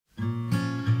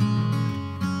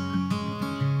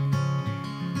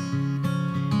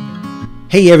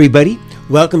Hey everybody,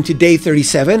 welcome to day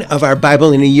 37 of our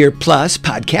Bible in a Year Plus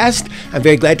podcast. I'm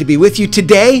very glad to be with you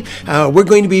today. We're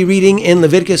going to be reading in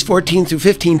Leviticus 14 through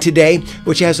 15 today,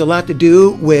 which has a lot to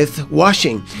do with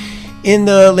washing. In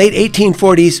the late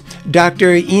 1840s,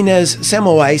 Dr. Inez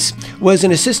Semmelweis was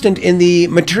an assistant in the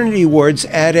maternity wards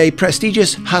at a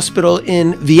prestigious hospital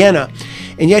in Vienna.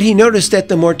 And yet he noticed that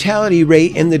the mortality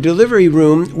rate in the delivery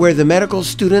room where the medical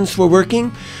students were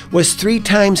working was 3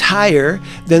 times higher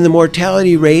than the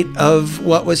mortality rate of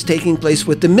what was taking place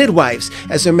with the midwives.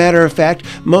 As a matter of fact,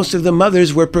 most of the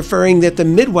mothers were preferring that the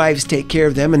midwives take care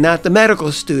of them and not the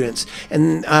medical students.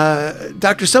 And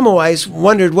Dr. Semmelweis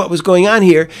wondered what was going on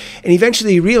here, and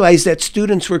eventually realized that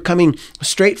students were coming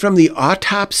straight from the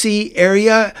autopsy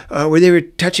area where they were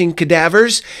touching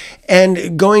cadavers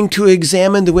and going to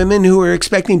examine the women who were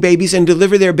expecting babies and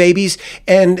deliver their babies,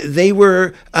 and they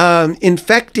were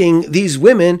infecting these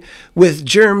women with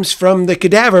germs from the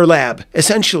cadaver lab,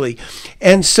 essentially.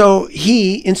 And so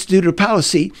he instituted a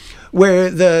policy where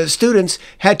the students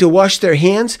had to wash their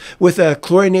hands with a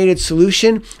chlorinated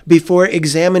solution before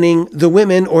examining the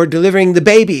women or delivering the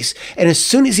babies. And as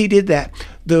soon as he did that,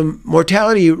 the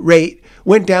mortality rate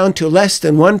went down to less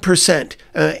than 1%,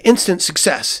 instant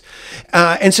success.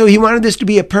 And so he wanted this to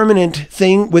be a permanent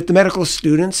thing with the medical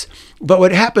students. But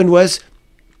what happened was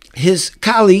his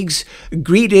colleagues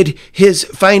greeted his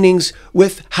findings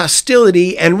with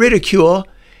hostility and ridicule,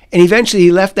 and eventually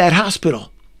he left that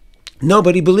hospital.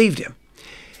 Nobody believed him.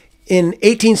 In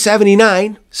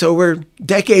 1879, so we're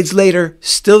decades later,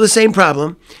 still the same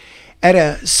problem, at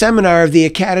a seminar of the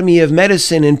Academy of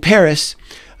Medicine in Paris,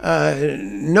 a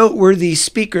noteworthy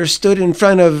speaker stood in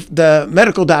front of the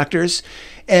medical doctors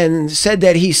and said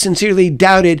that he sincerely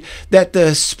doubted that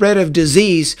the spread of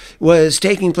disease was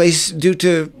taking place due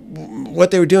to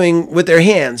what they were doing with their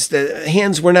hands. The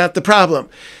hands were not the problem.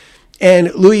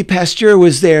 And Louis Pasteur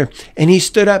was there, and he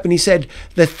stood up and he said,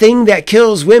 "The thing that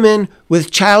kills women with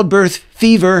childbirth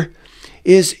fever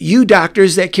is you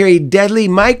doctors that carry deadly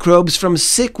microbes from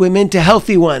sick women to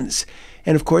healthy ones."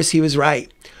 And of course, he was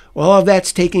right. Well, all of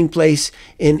that's taking place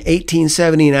in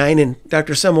 1879 and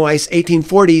Dr. Semmelweis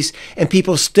 1840s, and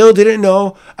people still didn't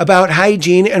know about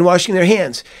hygiene and washing their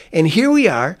hands. And here we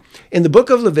are in the book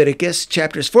of Leviticus,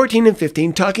 chapters 14 and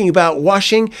 15, talking about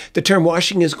washing. The term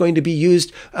washing is going to be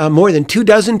used more than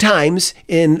 24 times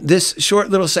in this short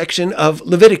little section of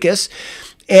Leviticus.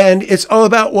 And it's all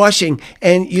about washing.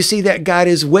 And you see that God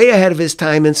is way ahead of his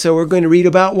time. And so we're going to read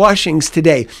about washings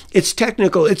today. It's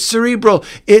technical, it's cerebral,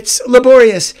 it's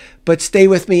laborious. But stay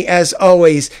with me as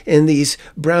always. In these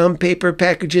brown paper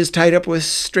packages tied up with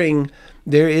string,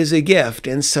 there is a gift.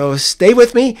 And so stay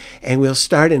with me, and we'll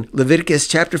start in Leviticus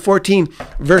chapter 14,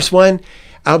 verse 1.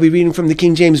 I'll be reading from the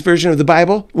King James Version of the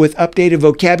Bible with updated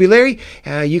vocabulary.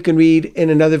 You can read in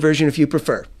another version if you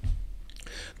prefer.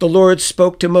 The Lord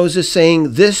spoke to Moses,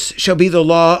 saying, "This shall be the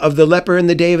law of the leper in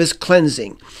the day of his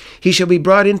cleansing. He shall be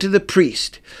brought into the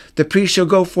priest. The priest shall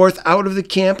go forth out of the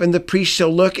camp, and the priest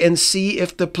shall look and see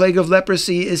if the plague of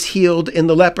leprosy is healed in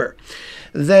the leper.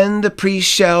 Then the priest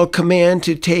shall command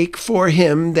to take for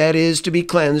him that is to be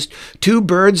cleansed 2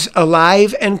 birds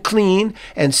alive and clean,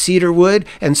 and cedar wood,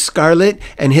 and scarlet,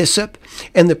 and hyssop.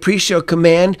 And the priest shall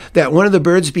command that one of the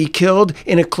birds be killed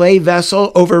in a clay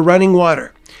vessel over running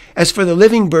water. As for the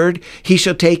living bird, he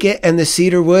shall take it, and the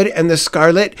cedar wood, and the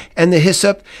scarlet, and the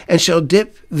hyssop, and shall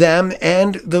dip them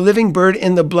and the living bird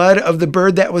in the blood of the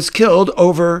bird that was killed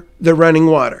over the running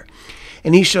water.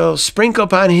 And he shall sprinkle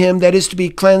upon him that is to be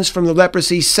cleansed from the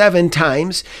leprosy 7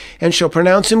 times, and shall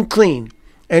pronounce him clean,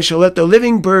 and shall let the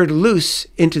living bird loose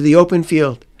into the open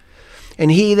field.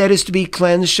 And he that is to be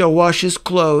cleansed shall wash his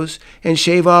clothes, and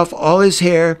shave off all his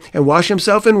hair, and wash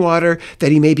himself in water,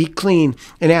 that he may be clean.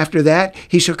 And after that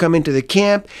he shall come into the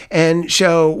camp, and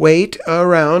shall wait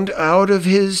around out of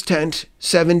his tent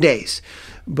 7 days.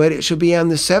 But it shall be on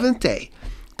the 7th day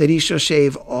that he shall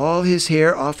shave all his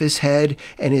hair off his head,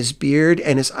 and his beard,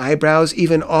 and his eyebrows,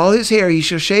 even all his hair he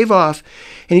shall shave off,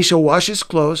 and he shall wash his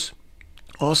clothes.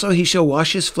 Also he shall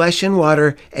wash his flesh in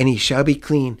water, and he shall be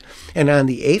clean. And on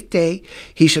the 8th day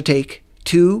he shall take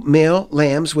 2 male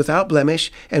lambs without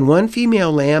blemish, and 1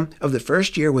 female lamb of the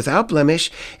first year without blemish,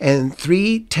 and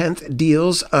 3/10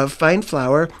 deals of fine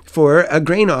flour for a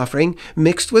grain offering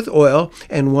mixed with oil,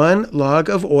 and 1 log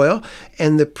of oil.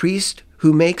 And the priest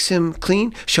who makes him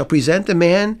clean shall present the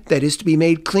man that is to be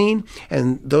made clean,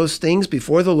 and those things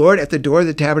before the Lord at the door of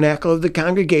the tabernacle of the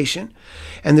congregation.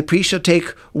 And the priest shall take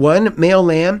 1 male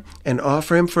lamb and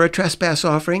offer him for a trespass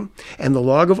offering, and the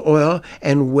log of oil,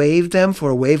 and wave them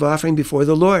for a wave offering before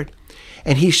the Lord.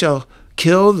 And he shall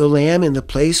kill the lamb in the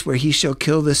place where he shall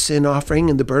kill the sin offering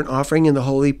and the burnt offering in the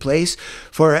holy place.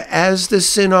 For as the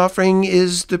sin offering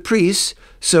is the priest's,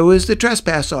 so is the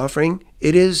trespass offering.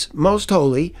 It is most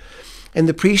holy. And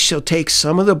the priest shall take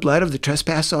some of the blood of the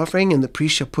trespass offering, and the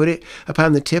priest shall put it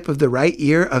upon the tip of the right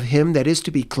ear of him that is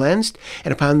to be cleansed,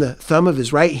 and upon the thumb of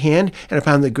his right hand, and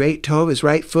upon the great toe of his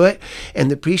right foot.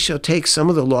 And the priest shall take some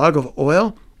of the log of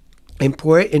oil, and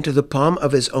pour it into the palm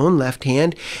of his own left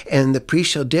hand. And the priest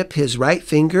shall dip his right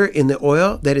finger in the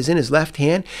oil that is in his left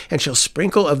hand, and shall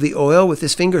sprinkle of the oil with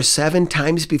his finger 7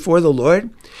 times before the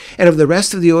Lord. And of the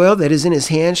rest of the oil that is in his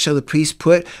hand shall the priest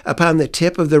put upon the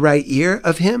tip of the right ear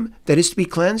of him that is to be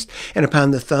cleansed, and upon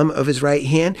the thumb of his right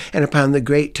hand, and upon the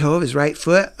great toe of his right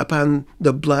foot, upon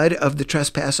the blood of the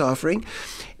trespass offering.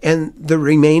 And the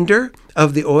remainder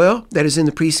of the oil that is in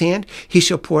the priest's hand, he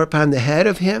shall pour upon the head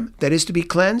of him that is to be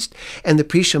cleansed, and the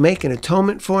priest shall make an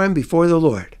atonement for him before the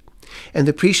Lord. And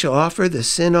the priest shall offer the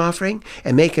sin offering,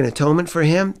 and make an atonement for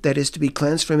him that is to be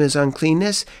cleansed from his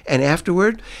uncleanness, and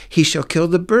afterward he shall kill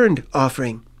the burnt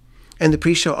offering. And the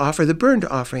priest shall offer the burnt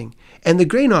offering, and the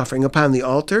grain offering upon the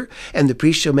altar, and the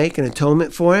priest shall make an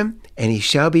atonement for him, and he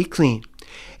shall be clean.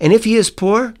 And if he is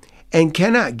poor, and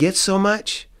cannot get so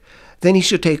much, then he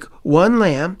shall take 1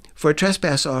 lamb for a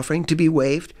trespass offering to be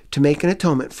waved, to make an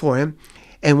atonement for him,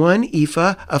 and 1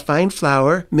 ephah of fine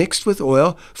flour mixed with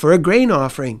oil for a grain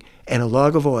offering, and a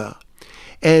log of oil,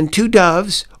 and 2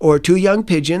 doves or 2 young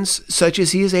pigeons, such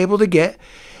as he is able to get,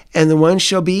 and the one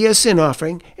shall be a sin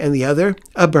offering, and the other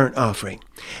a burnt offering.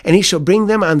 And he shall bring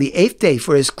them on the 8th day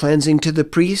for his cleansing to the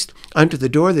priest unto the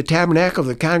door of the tabernacle of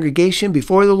the congregation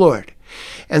before the Lord.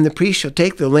 And the priest shall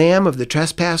take the lamb of the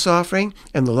trespass offering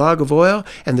and the log of oil,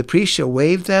 and the priest shall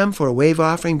wave them for a wave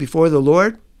offering before the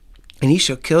Lord. And he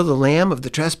shall kill the lamb of the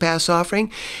trespass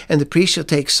offering, and the priest shall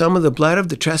take some of the blood of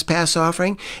the trespass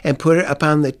offering, and put it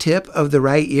upon the tip of the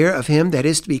right ear of him that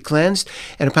is to be cleansed,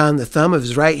 and upon the thumb of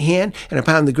his right hand, and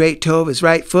upon the great toe of his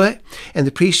right foot. And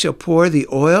the priest shall pour the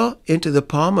oil into the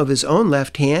palm of his own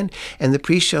left hand, and the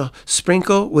priest shall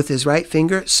sprinkle with his right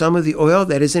finger some of the oil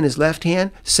that is in his left hand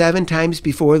 7 times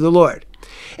before the Lord.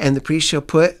 And the priest shall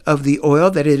put of the oil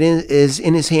that is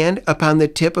in his hand upon the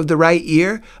tip of the right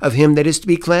ear of him that is to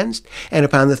be cleansed, and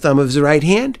upon the thumb of his right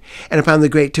hand, and upon the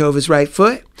great toe of his right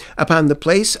foot, upon the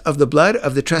place of the blood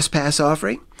of the trespass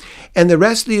offering. And the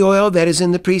rest of the oil that is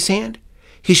in the priest's hand,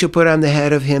 he shall put on the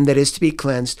head of him that is to be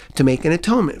cleansed, to make an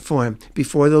atonement for him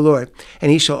before the Lord.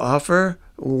 And he shall offer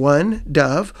 1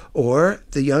 dove or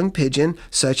the young pigeon,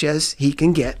 such as he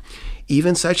can get,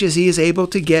 even such as he is able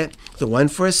to get, the one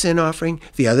for a sin offering,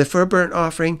 the other for a burnt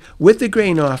offering, with the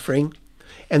grain offering.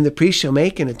 And the priest shall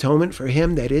make an atonement for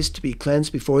him that is to be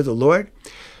cleansed before the Lord.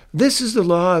 This is the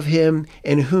law of him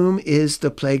in whom is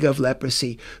the plague of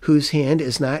leprosy, whose hand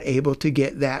is not able to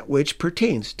get that which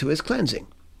pertains to his cleansing.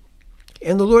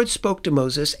 And the Lord spoke to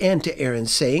Moses and to Aaron,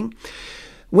 saying,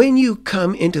 When you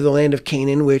come into the land of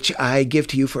Canaan, which I give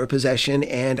to you for a possession,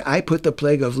 and I put the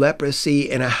plague of leprosy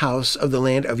in a house of the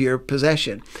land of your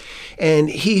possession, and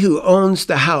he who owns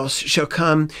the house shall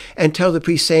come and tell the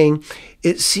priest, saying,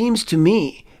 It seems to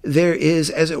me there is,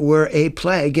 as it were, a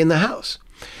plague in the house.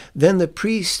 Then the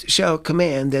priest shall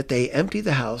command that they empty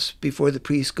the house before the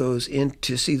priest goes in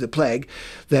to see the plague,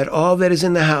 that all that is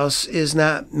in the house is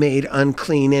not made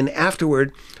unclean, and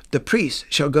afterward the priest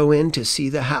shall go in to see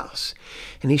the house.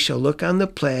 And he shall look on the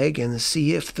plague and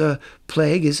see if the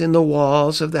plague is in the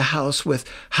walls of the house with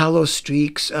hollow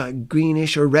streaks,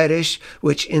 greenish or reddish,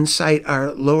 which in sight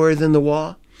are lower than the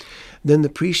wall. Then the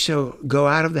priest shall go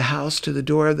out of the house to the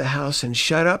door of the house and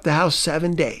shut up the house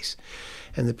 7 days.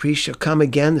 And the priest shall come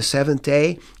again the 7th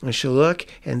day, and shall look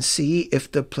and see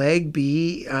if the plague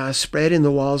be spread in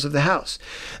the walls of the house.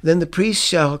 Then the priest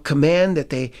shall command that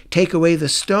they take away the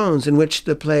stones in which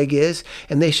the plague is,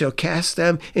 and they shall cast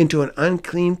them into an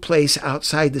unclean place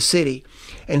outside the city.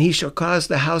 And he shall cause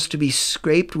the house to be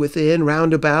scraped within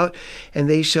round about, and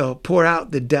they shall pour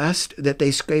out the dust that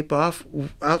they scrape off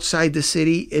outside the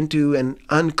city into an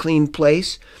unclean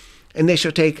place. And they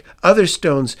shall take other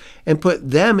stones and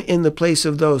put them in the place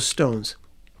of those stones.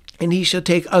 And he shall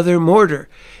take other mortar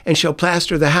and shall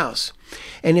plaster the house.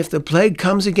 And if the plague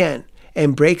comes again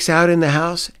and breaks out in the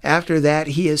house, after that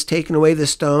he has taken away the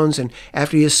stones, and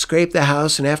after he has scraped the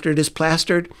house, and after it is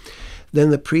plastered, then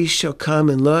the priest shall come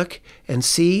and look and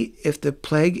see if the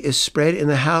plague is spread in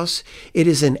the house. It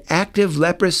is an active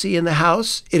leprosy in the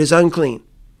house. It is unclean.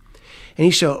 And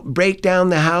he shall break down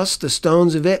the house, the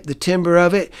stones of it, the timber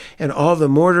of it, and all the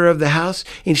mortar of the house,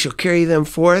 and he shall carry them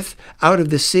forth out of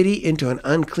the city into an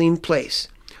unclean place.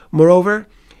 Moreover,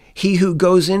 he who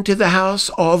goes into the house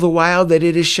all the while that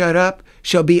it is shut up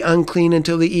shall be unclean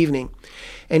until the evening.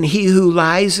 And he who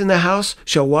lies in the house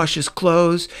shall wash his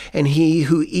clothes, and he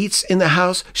who eats in the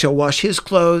house shall wash his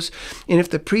clothes. And if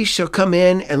the priest shall come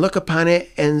in and look upon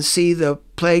it and see the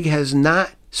plague has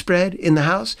not spread in the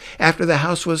house after the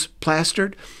house was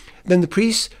plastered, then the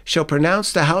priest shall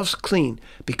pronounce the house clean,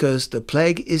 because the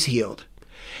plague is healed.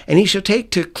 And he shall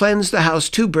take to cleanse the house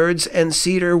 2 birds, and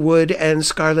cedar wood, and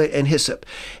scarlet, and hyssop.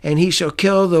 And he shall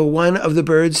kill the one of the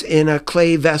birds in a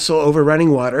clay vessel over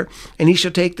running water. And he shall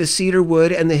take the cedar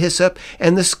wood, and the hyssop,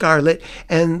 and the scarlet,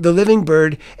 and the living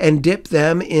bird, and dip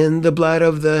them in the blood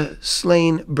of the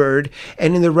slain bird,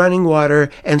 and in the running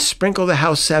water, and sprinkle the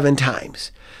house 7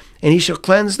 times. And he shall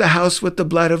cleanse the house with the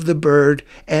blood of the bird,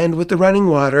 and with the running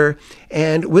water,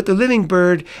 and with the living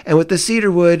bird, and with the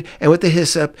cedar wood, and with the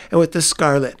hyssop, and with the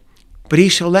scarlet. But he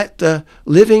shall let the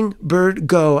living bird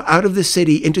go out of the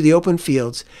city into the open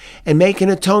fields, and make an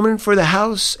atonement for the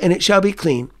house, and it shall be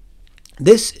clean.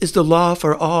 This is the law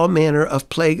for all manner of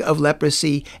plague of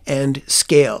leprosy and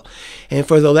scale, and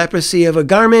for the leprosy of a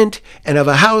garment, and of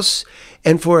a house,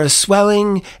 and for a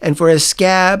swelling, and for a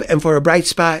scab, and for a bright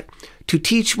spot, to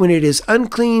teach when it is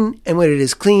unclean and when it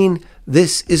is clean.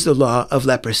 This is the law of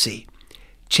leprosy.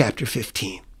 Chapter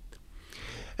 15.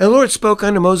 And the Lord spoke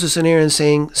unto Moses and Aaron,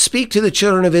 saying, Speak to the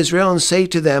children of Israel, and say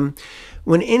to them,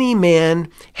 When any man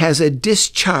has a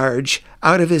discharge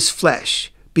out of his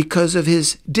flesh, because of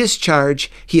his discharge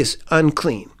he is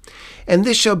unclean. And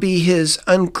this shall be his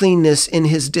uncleanness in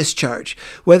his discharge,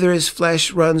 whether his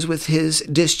flesh runs with his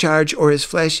discharge, or his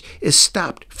flesh is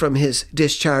stopped from his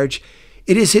discharge.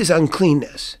 It is his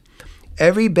uncleanness.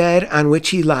 Every bed on which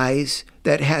he lies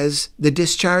that has the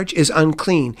discharge is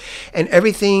unclean, and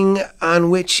everything on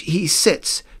which he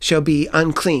sits shall be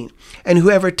unclean. And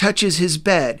whoever touches his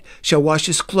bed shall wash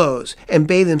his clothes, and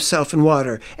bathe himself in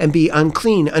water, and be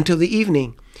unclean until the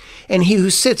evening. And he who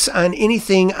sits on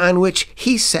anything on which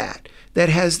he sat that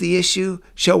has the issue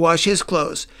shall wash his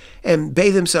clothes, and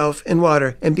bathe himself in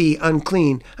water, and be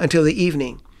unclean until the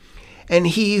evening. And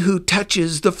he who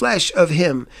touches the flesh of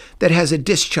him that has a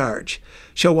discharge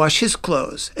shall wash his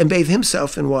clothes, and bathe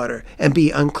himself in water, and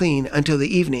be unclean until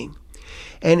the evening.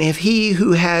 And if he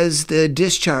who has the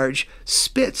discharge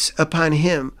spits upon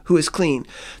him who is clean,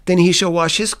 then he shall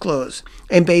wash his clothes,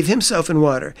 and bathe himself in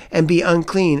water, and be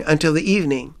unclean until the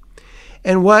evening.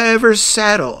 And whatever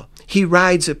saddle he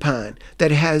rides upon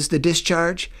that has the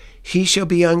discharge, he shall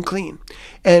be unclean.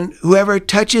 And whoever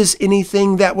touches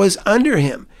anything that was under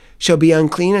him shall be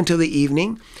unclean until the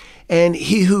evening. And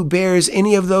he who bears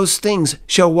any of those things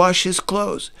shall wash his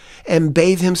clothes, and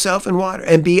bathe himself in water,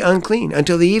 and be unclean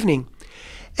until the evening.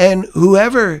 And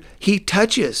whoever he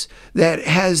touches that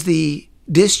has the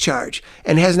discharge,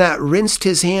 and has not rinsed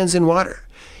his hands in water,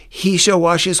 he shall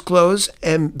wash his clothes,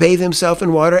 and bathe himself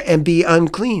in water, and be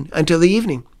unclean until the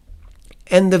evening.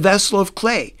 And the vessel of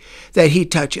clay that he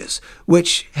touches,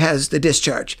 which has the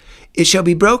discharge, it shall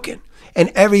be broken, and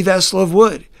every vessel of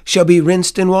wood shall be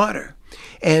rinsed in water.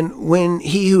 And when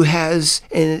he who has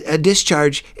a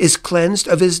discharge is cleansed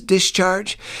of his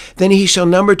discharge, then he shall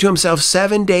number to himself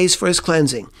 7 days for his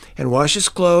cleansing, and wash his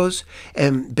clothes,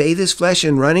 and bathe his flesh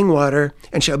in running water,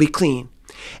 and shall be clean.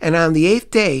 And on the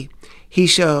 8th day he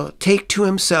shall take to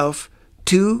himself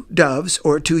 2 doves,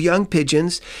 or 2 young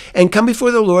pigeons, and come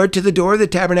before the Lord to the door of the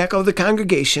tabernacle of the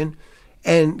congregation,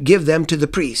 and give them to the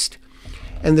priest.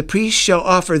 And the priest shall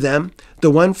offer them,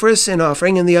 the one for a sin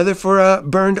offering, and the other for a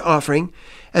burnt offering.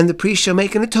 And the priest shall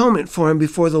make an atonement for him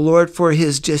before the Lord for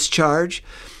his discharge.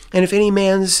 And if any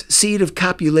man's seed of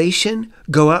copulation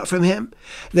go out from him,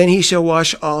 then he shall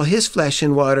wash all his flesh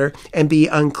in water, and be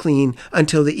unclean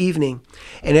until the evening.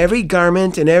 And every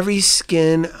garment and every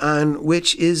skin on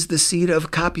which is the seed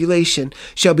of copulation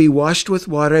shall be washed with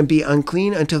water, and be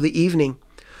unclean until the evening.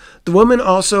 The woman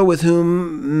also with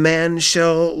whom man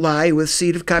shall lie with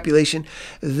seed of copulation,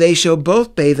 they shall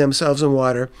both bathe themselves in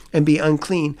water, and be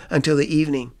unclean until the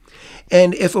evening.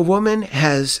 And if a woman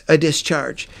has a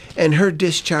discharge, and her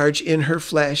discharge in her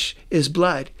flesh is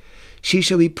blood, she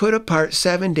shall be put apart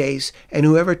 7 days, and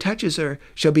whoever touches her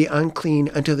shall be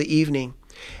unclean until the evening.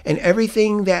 And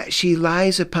everything that she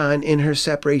lies upon in her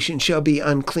separation shall be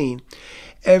unclean.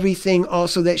 Everything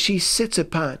also that she sits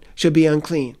upon shall be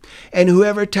unclean. And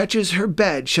whoever touches her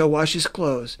bed shall wash his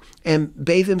clothes, and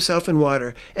bathe himself in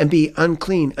water, and be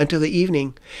unclean until the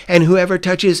evening. And whoever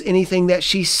touches anything that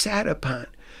she sat upon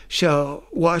shall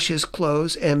wash his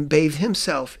clothes, and bathe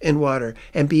himself in water,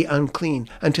 and be unclean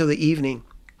until the evening.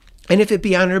 And if it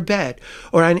be on her bed,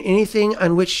 or on anything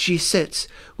on which she sits,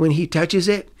 when he touches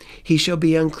it, he shall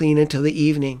be unclean until the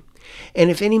evening. And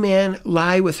if any man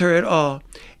lie with her at all,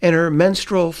 and her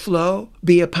menstrual flow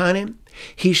be upon him,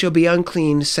 He shall be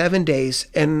unclean 7 days,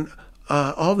 and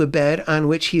all the bed on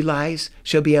which he lies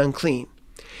shall be unclean.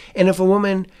 And if a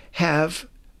woman have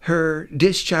her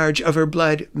discharge of her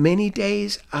blood many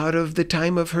days out of the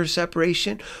time of her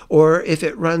separation, or if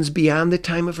it runs beyond the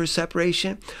time of her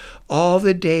separation, all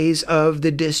the days of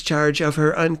the discharge of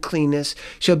her uncleanness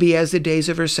shall be as the days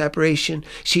of her separation.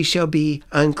 She shall be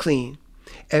unclean.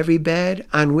 Every bed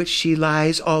on which she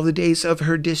lies all the days of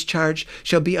her discharge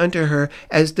shall be unto her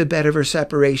as the bed of her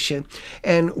separation.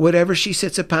 And whatever she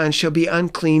sits upon shall be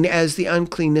unclean as the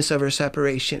uncleanness of her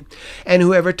separation. And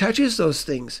whoever touches those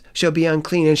things shall be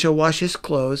unclean, and shall wash his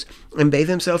clothes and bathe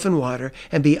himself in water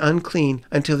and be unclean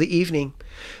until the evening.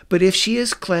 But if she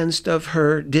is cleansed of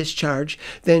her discharge,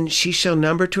 then she shall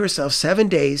number to herself 7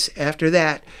 days. After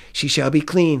that she shall be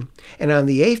clean. And on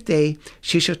the 8th day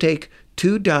she shall take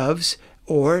 2 doves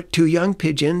or 2 young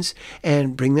pigeons,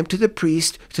 and bring them to the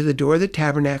priest to the door of the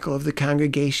tabernacle of the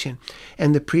congregation.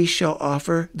 And the priest shall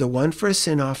offer the one for a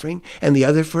sin offering, and the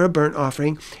other for a burnt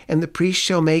offering. And the priest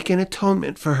shall make an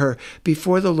atonement for her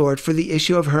before the Lord for the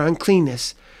issue of her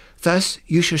uncleanness. Thus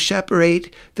you shall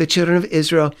separate the children of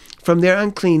Israel from their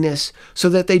uncleanness, so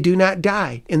that they do not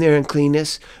die in their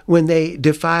uncleanness when they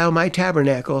defile my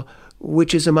tabernacle,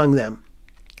 which is among them.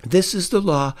 This is the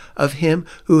law of him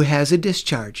who has a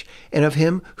discharge, and of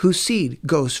him whose seed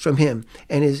goes from him,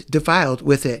 and is defiled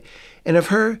with it, and of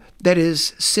her that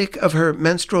is sick of her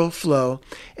menstrual flow,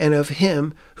 and of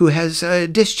him who has a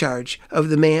discharge, of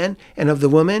the man and of the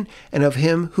woman, and of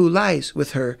him who lies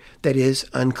with her that is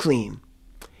unclean.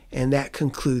 And that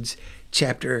concludes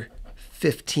chapter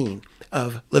 15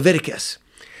 of Leviticus.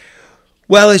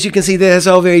 Well, as you can see, that's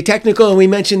all very technical, and we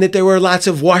mentioned that there were lots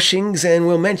of washings, and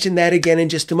we'll mention that again in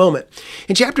just a moment.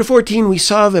 In chapter 14, we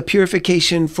saw the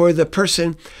purification for the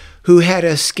person who had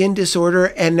a skin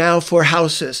disorder, and now for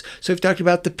houses. So we've talked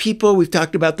about the people, we've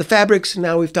talked about the fabrics,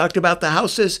 now we've talked about the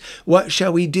houses. What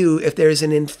shall we do if there is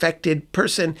an infected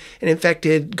person, an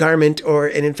infected garment, or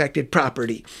an infected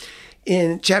property?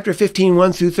 In chapter 15,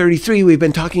 1 through 33, we've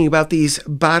been talking about these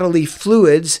bodily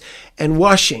fluids and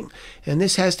washing. And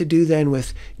this has to do then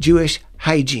with Jewish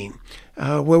hygiene.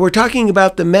 Where we're talking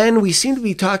about the men, we seem to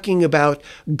be talking about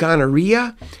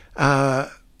gonorrhea.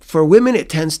 For women, it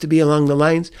tends to be along the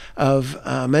lines of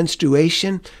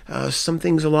menstruation, some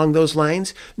things along those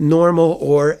lines, normal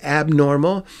or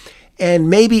abnormal.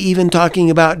 And maybe even talking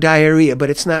about diarrhea,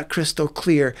 but it's not crystal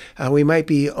clear. We might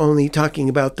be only talking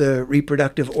about the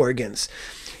reproductive organs.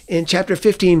 In chapter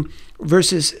 15,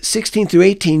 verses 16 through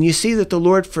 18, you see that the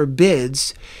Lord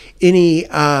forbids any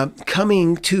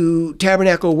coming to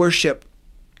tabernacle worship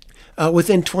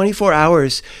within 24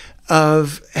 hours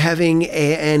of having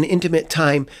an intimate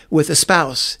time with a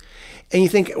spouse. And you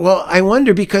think, well, I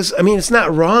wonder, because, it's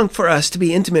not wrong for us to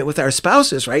be intimate with our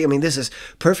spouses, right? This is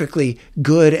perfectly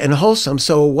good and wholesome.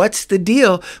 So what's the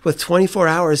deal with 24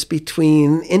 hours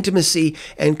between intimacy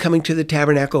and coming to the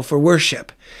tabernacle for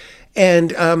worship?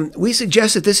 And we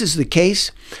suggest that this is the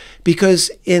case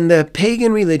because in the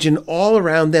pagan religion all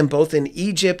around them, both in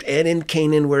Egypt and in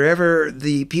Canaan, wherever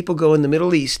the people go in the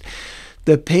Middle East,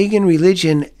 the pagan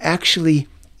religion actually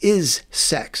is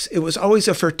sex. It was always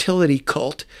a fertility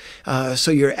cult. So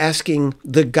you're asking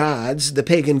the gods, the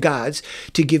pagan gods,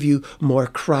 to give you more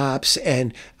crops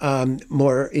and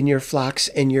more in your flocks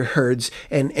and your herds.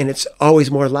 And it's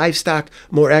always more livestock,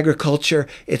 more agriculture.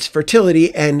 It's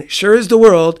fertility. And sure as the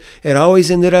world, it always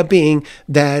ended up being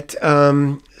that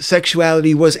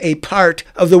sexuality was a part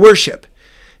of the worship.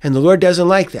 And the Lord doesn't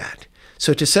like that.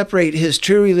 So to separate his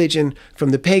true religion from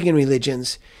the pagan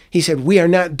religions, he said, we are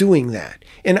not doing that.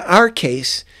 In our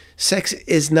case, sex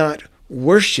is not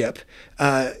worship.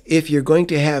 If you're going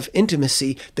to have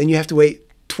intimacy, then you have to wait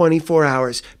 24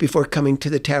 hours before coming to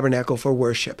the tabernacle for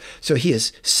worship. So he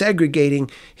is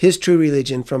segregating his true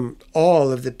religion from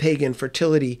all of the pagan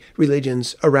fertility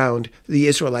religions around the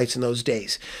Israelites in those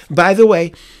days. By the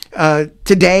way,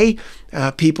 today,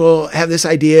 people have this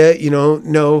idea,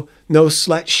 no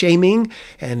slut shaming,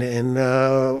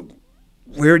 and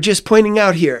we're just pointing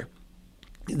out here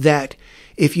that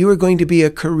if you are going to be a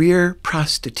career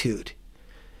prostitute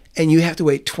and you have to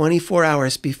wait 24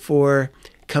 hours before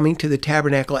coming to the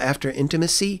tabernacle after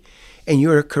intimacy, and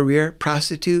you're a career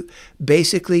prostitute,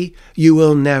 basically you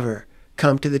will never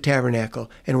come to the tabernacle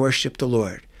and worship the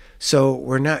Lord. So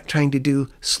we're not trying to do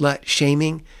slut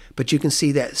shaming, but you can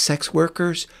see that sex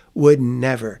workers would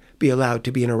never be allowed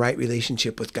to be in a right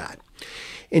relationship with God.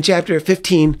 In chapter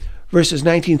 15, verses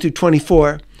 19 through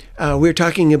 24, we're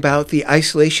talking about the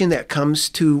isolation that comes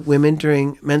to women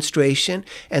during menstruation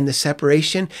and the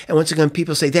separation. And once again,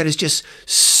 people say that is just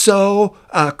so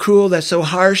cruel, that's so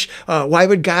harsh. Why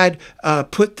would God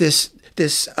put this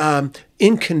this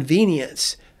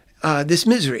inconvenience, this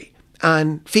misery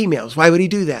on females. Why would he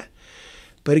do that?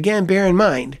 But again, bear in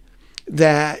mind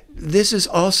that this is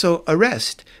also a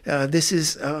rest. This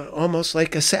is almost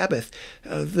like a Sabbath.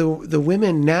 The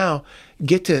women now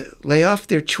get to lay off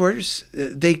their chores.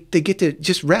 They get to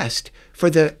just rest for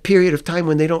the period of time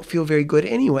when they don't feel very good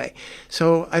anyway.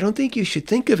 So I don't think you should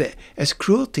think of it as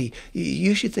cruelty.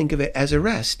 You should think of it as a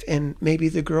rest. And maybe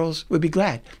the girls would be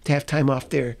glad to have time off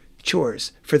their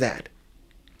chores for that.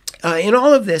 In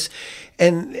all of this,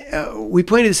 and we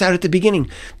pointed this out at the beginning,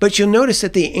 but you'll notice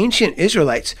that the ancient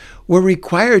Israelites were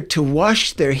required to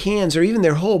wash their hands or even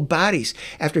their whole bodies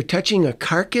after touching a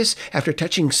carcass, after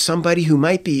touching somebody who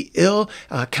might be ill,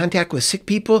 contact with sick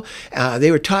people.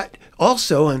 They were taught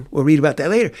also, and we'll read about that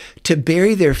later, to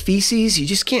bury their feces. You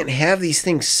just can't have these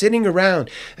things sitting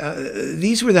around.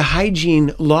 These were the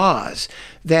hygiene laws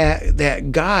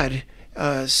that God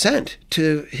sent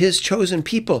to his chosen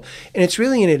people. And it's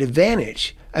really an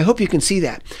advantage. I hope you can see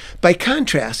that. By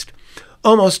contrast,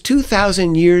 almost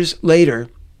 2,000 years later,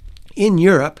 in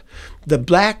Europe, the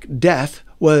Black Death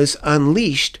was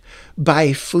unleashed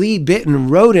by flea-bitten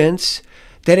rodents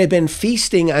that had been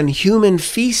feasting on human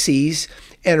feces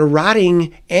and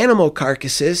rotting animal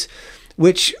carcasses,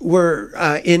 which were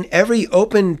in every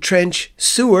open trench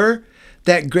sewer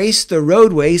that graced the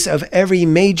roadways of every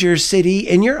major city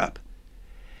in Europe.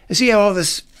 You see all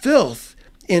this filth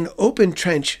in open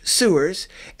trench sewers,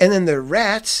 and then the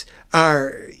rats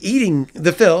are eating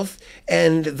the filth,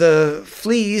 and the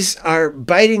fleas are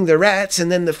biting the rats,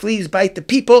 and then the fleas bite the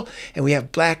people, and we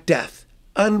have Black Death.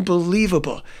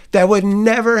 Unbelievable. That would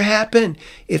never happen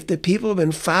if the people had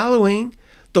been following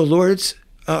the Lord's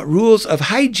rules of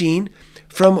hygiene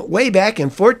from way back in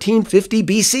 1450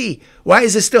 BC. Why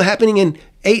is this still happening in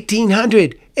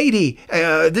 1800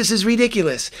 AD? This is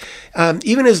ridiculous.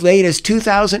 Even as late as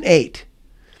 2008,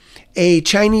 a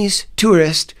Chinese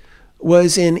tourist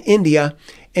was in India,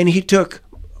 and he took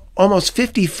almost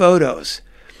 50 photos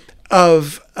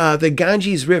of the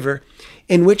Ganges River,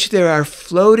 in which there are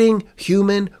floating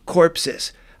human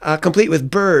corpses, complete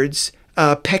with birds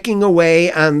pecking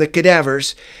away on the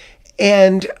cadavers.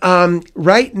 And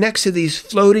right next to these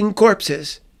floating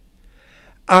corpses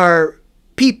are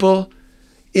people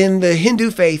in the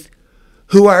Hindu faith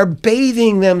who are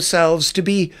bathing themselves to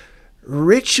be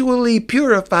ritually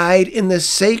purified in the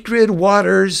sacred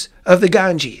waters of the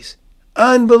Ganges.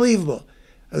 Unbelievable.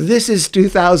 This is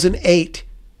 2008.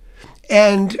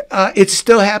 And it's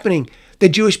still happening. The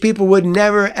Jewish people would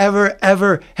never, ever,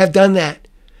 ever have done that.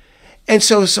 And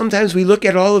so sometimes we look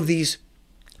at all of these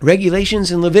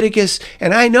regulations in Leviticus,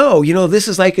 and I know, this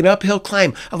is like an uphill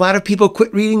climb. A lot of people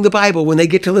quit reading the Bible when they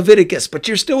get to Leviticus, but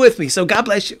you're still with me, so God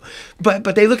bless you.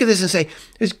 But they look at this and say,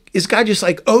 is God just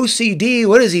like OCD?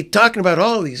 What is he talking about,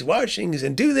 all these washings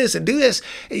and do this and do this?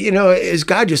 Is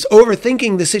God just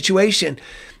overthinking the situation?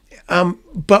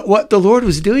 But what the Lord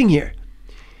was doing here,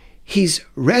 he's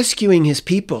rescuing his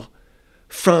people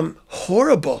from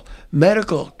horrible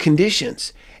medical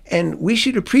conditions. And we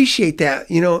should appreciate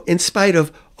that, in spite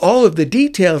of all of the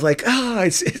details, like,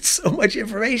 it's so much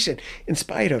information. In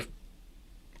spite of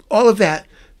all of that,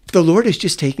 the Lord is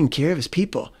just taking care of his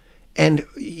people. And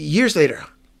years later,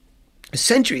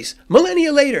 centuries,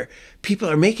 millennia later, people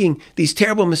are making these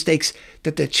terrible mistakes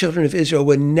that the children of Israel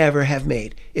would never have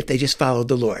made if they just followed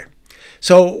the Lord.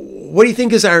 So what do you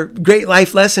think is our great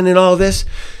life lesson in all this?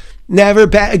 Never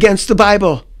bat against the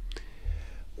Bible.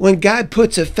 When God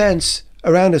puts a fence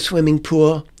around a swimming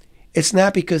pool, it's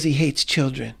not because he hates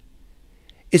children.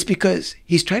 It's because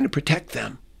he's trying to protect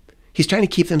them. He's trying to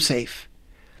keep them safe.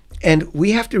 And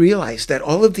we have to realize that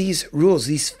all of these rules,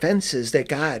 these fences that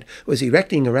God was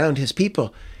erecting around his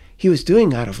people, he was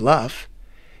doing out of love.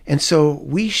 And so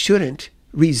we shouldn't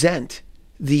resent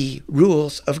the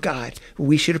rules of God.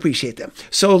 We should appreciate them.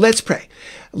 So let's pray.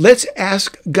 Let's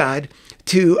ask God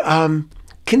to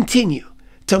continue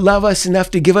to love us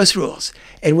enough to give us rules.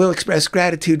 And we'll express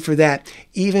gratitude for that,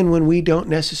 even when we don't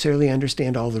necessarily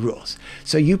understand all the rules.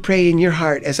 So you pray in your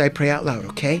heart as I pray out loud,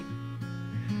 okay?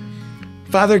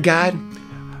 Father God,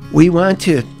 we want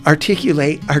to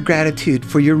articulate our gratitude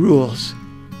for your rules.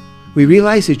 We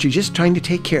realize that you're just trying to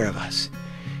take care of us.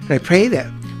 And I pray that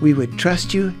we would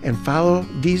trust you and follow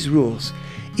these rules,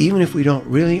 even if we don't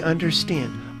really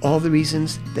understand all the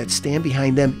reasons that stand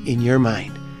behind them in your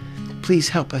mind. Please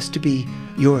help us to be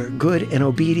your good and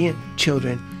obedient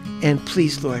children. And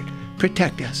please, Lord,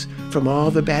 protect us from all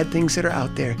the bad things that are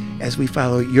out there as we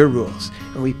follow your rules.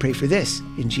 And we pray for this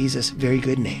in Jesus' very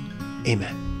good name.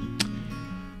 Amen.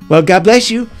 Well, God bless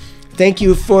you. thank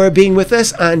you for being with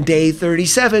us on day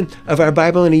 37 of our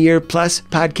Bible in a Year Plus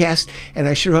podcast. And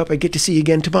I sure hope I get to see you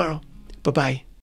again tomorrow. Bye-bye.